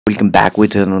Welcome back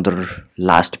with another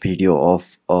last video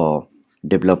of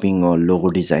developing logo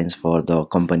designs for the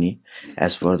company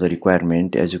as for the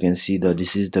requirement. As you can see,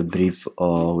 this is the brief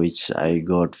which I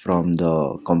got from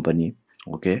the company.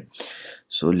 Okay,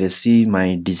 so let's see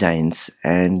my designs.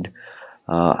 And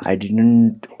I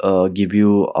didn't give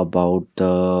you about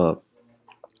the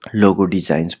logo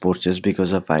designs process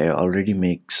because of I already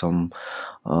make some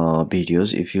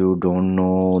videos. If you don't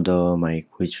know the my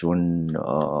which one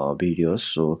videos,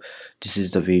 so this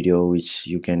is the video which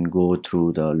you can go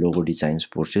through the logo designs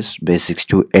process, basics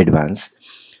to advanced.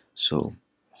 So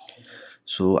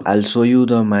I'll show you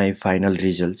the my final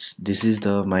results. This is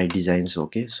the my designs.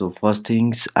 Okay, so first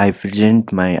things, I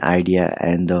present my idea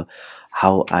and the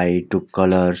how I took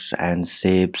colors and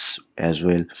shapes as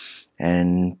well,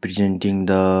 and presenting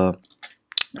the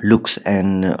looks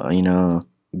and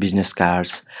business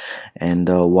cards and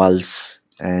the walls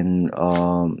and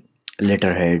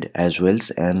letterhead as well.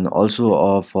 And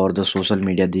also for the social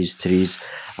media, these three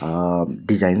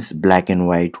designs, black and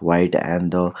white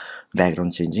and the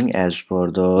background changing as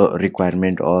per the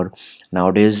requirement. Or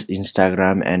nowadays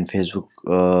Instagram and Facebook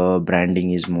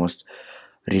branding is most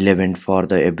relevant for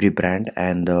the every brand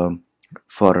and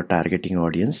for a targeting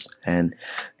audience. And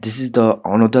this is the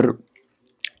another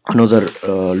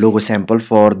logo sample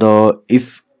for the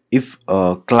if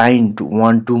client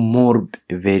want to more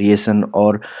variation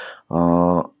or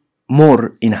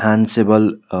more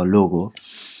enhanceable logo.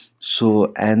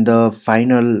 So and the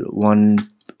final one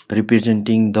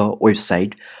representing the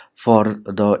website for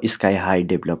the sky high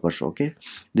developers. Okay,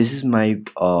 this is my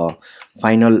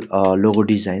final logo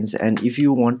designs. And if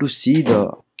you want to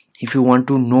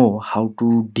know how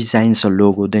to design a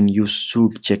logo, then you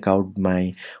should check out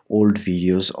my old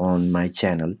videos on my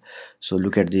channel. So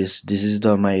look at this is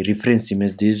the my reference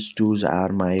image. These two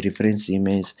are my reference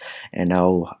image. And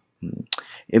now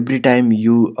every time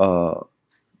you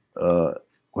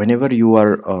whenever you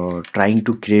are trying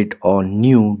to create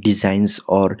new designs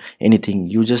or anything,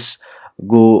 you just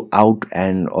go out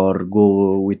and or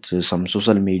go with some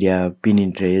social media,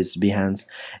 Pinterest, Behance,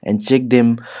 and check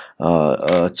them,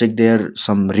 check their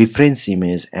some reference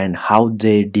image and how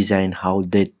they design, how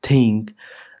they think.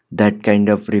 That kind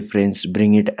of reference,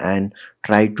 bring it and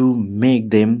try to make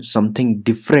them something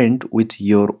different with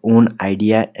your own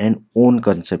idea and own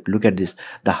concept. Look at this,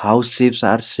 the house shapes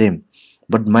are same,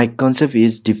 but my concept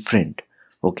is different.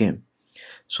 Okay,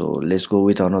 so let's go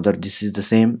with another. This is the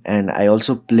same. And I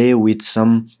also play with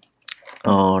some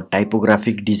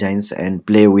typographic designs and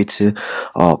play with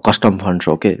custom fonts.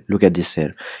 Okay, look at this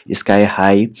here, sky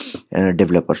high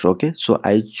developers. Okay, so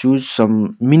I choose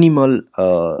some minimal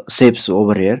shapes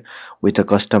over here with a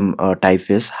custom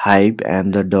typeface hype.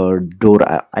 And the door,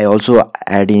 I also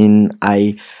add in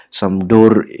some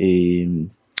door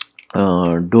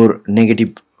door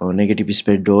negative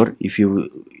space door. If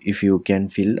you can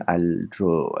feel,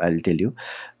 I'll tell you.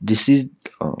 This is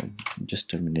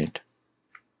just a minute,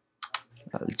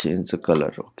 I'll change the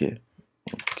color. Okay,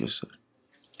 so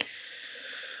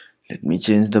let me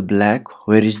change the black.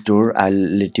 Where is door? I'll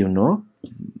let you know.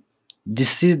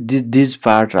 These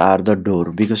parts are the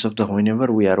door. Because of the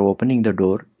whenever we are opening the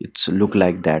door, it's look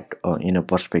like that in a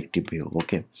perspective view.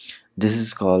 Okay, this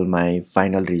is called my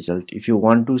final result. If you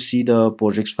want to see the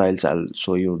projects files, I'll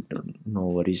show you. No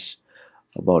worries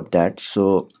about that.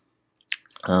 So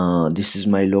this is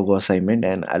my logo assignment,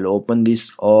 and I'll open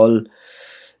this all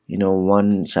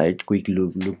one side quick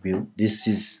look view. This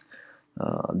is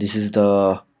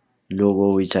the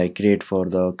logo which I create for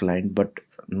the client, but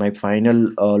my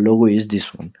final logo is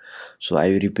this one. So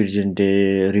I represent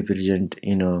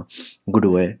in a good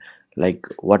way, like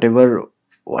whatever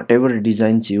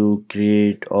designs you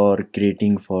create or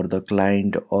creating for the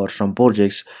client or some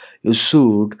projects, you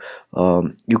should uh,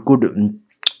 you could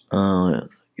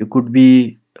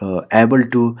be able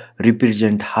to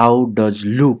represent how does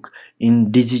look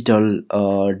in digital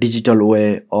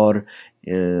way or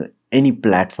any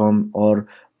platform or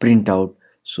printout.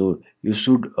 So you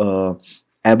should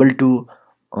able to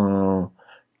uh,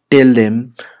 tell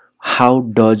them how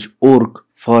does work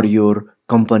for your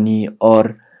company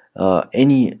or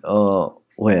any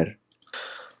where.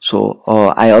 So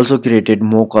I also created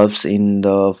mockups in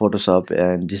the Photoshop,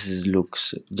 and this is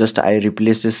looks just I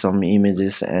replaces some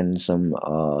images and um,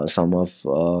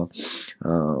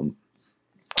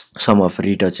 some of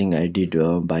retouching I did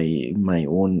by my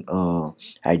own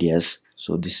ideas.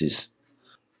 So this is,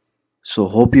 so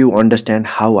hope you understand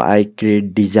how I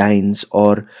create designs.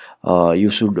 Or you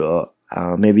should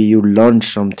maybe you learned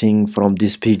something from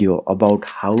this video about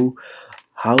how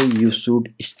you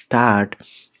should start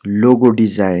logo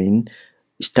design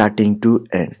starting to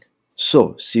end.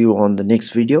 So see you on the next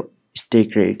video. Stay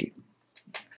creative.